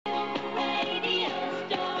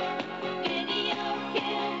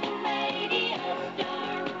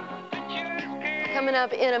Coming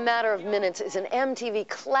up in a matter of minutes is an MTV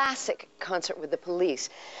classic concert with the Police.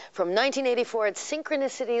 From 1984, it's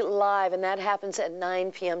Synchronicity Live, and that happens at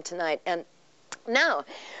 9 p.m. tonight. And now,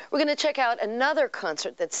 we're going to check out another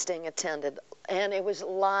concert that Sting attended, and it was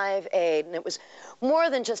Live Aid. And it was more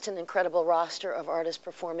than just an incredible roster of artists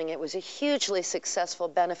performing. It was a hugely successful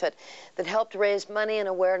benefit that helped raise money and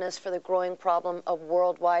awareness for the growing problem of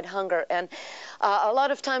worldwide hunger. And a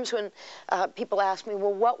lot of times when people ask me,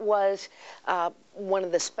 well, what was one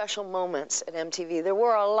of the special moments at MTV? There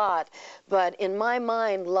were a lot, but in my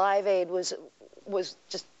mind, Live Aid was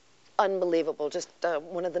just unbelievable, just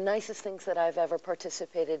one of the nicest things that I've ever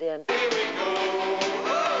participated in. Here we go.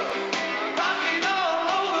 Rocking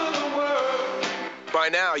all over the world. By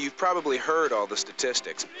now, you've probably heard all the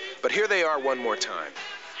statistics, but here they are one more time.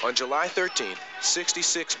 On July 13th,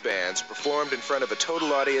 66 bands performed in front of a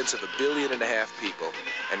total audience of 1.5 billion people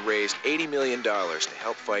and raised $80 million to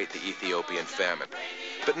help fight the Ethiopian famine.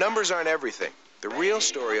 But numbers aren't everything. The real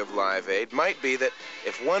story of Live Aid might be that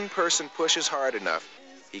if one person pushes hard enough,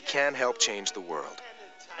 he can help change the world.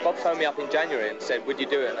 Bob phoned me up in January and said, would you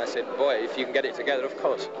do it? And I said, boy, if you can get it together, of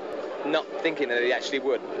course. Not thinking that he actually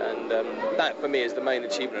would. And that, for me, is the main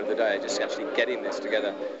achievement of the day, just actually getting this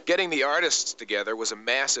together. Getting the artists together was a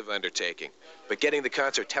massive undertaking, but getting the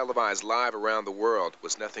concert televised live around the world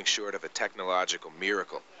was nothing short of a technological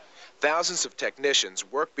miracle. Thousands of technicians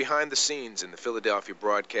worked behind the scenes in the Philadelphia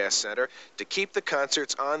Broadcast Center to keep the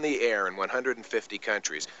concerts on the air in 150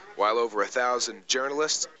 countries, while over 1,000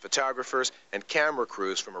 journalists, photographers, and camera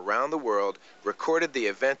crews from around the world recorded the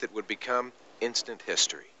event that would become instant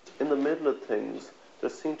history. In the middle of things, there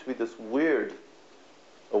seemed to be this weird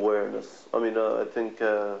awareness. I mean, I think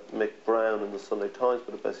Mick Brown in the Sunday Times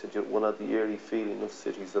put it best, one had the eerie feeling of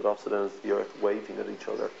cities at opposite ends of the earth waving at each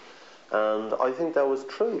other. And I think that was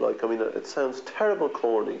true. Like, I mean, it sounds terrible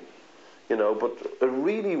corny, you know, but it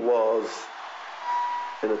really was,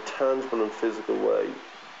 in a tangible and physical way,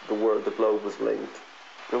 the globe was linked.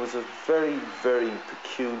 It was a very, very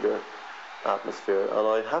peculiar atmosphere, and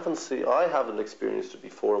I haven't experienced it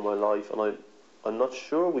before in my life, and I'm not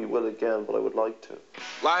sure we will again, but I would like to.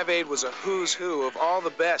 Live Aid was a who's who of all the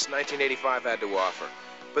best 1985 had to offer.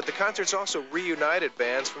 But the concerts also reunited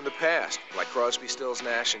bands from the past, like Crosby, Stills,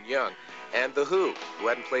 Nash & Young, and The Who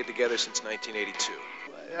hadn't played together since 1982.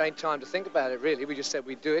 There ain't time to think about it, really. We just said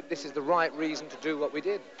we'd do it. This is the right reason to do what we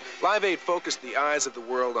did. Live Aid focused the eyes of the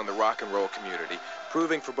world on the rock and roll community,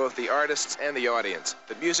 proving for both the artists and the audience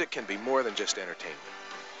that music can be more than just entertainment.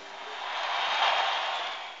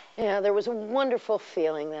 Yeah, there was a wonderful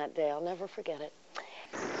feeling that day. I'll never forget it.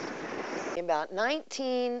 About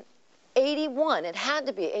 1981, it had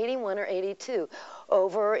to be 81 or 82,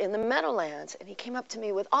 over in the Meadowlands, and he came up to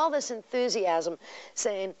me with all this enthusiasm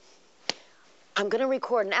saying, I'm going to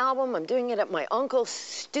record an album, I'm doing it at my uncle's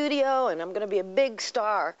studio, and I'm going to be a big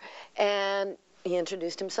star. And he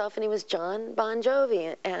introduced himself, and he was John Bon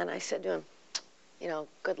Jovi. And I said to him, you know,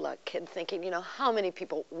 good luck, kid, thinking, you know, how many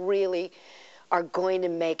people really are going to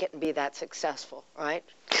make it and be that successful, right?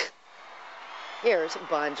 Here's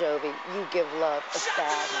Bon Jovi, You Give Love a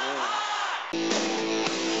Bad Name.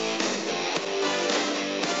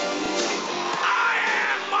 I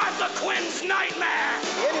am Martha Quinn's nightmare.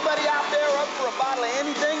 Anybody out there up for a bottle of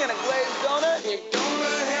anything and a glazed donut? You're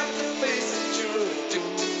gonna have to face it, you're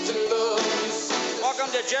addicted to love. Welcome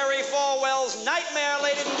to Jerry Falwell's Nightmare,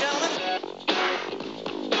 ladies and gentlemen.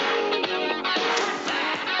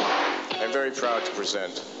 I'm very proud to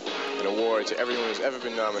present an award to everyone who's ever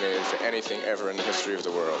been nominated for anything ever in the history of the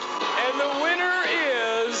world. And the winner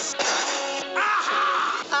is...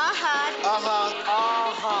 Aha! Aha! Aha!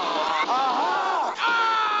 Aha! Aha!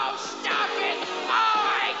 Oh, stop it! Oh,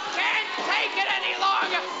 I can't take it any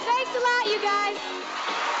longer! Thanks a lot, you guys.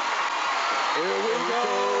 Here we go,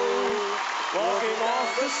 walking off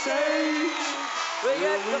the stage. We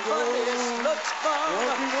get the funniest looks from...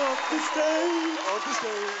 Walking off the stage.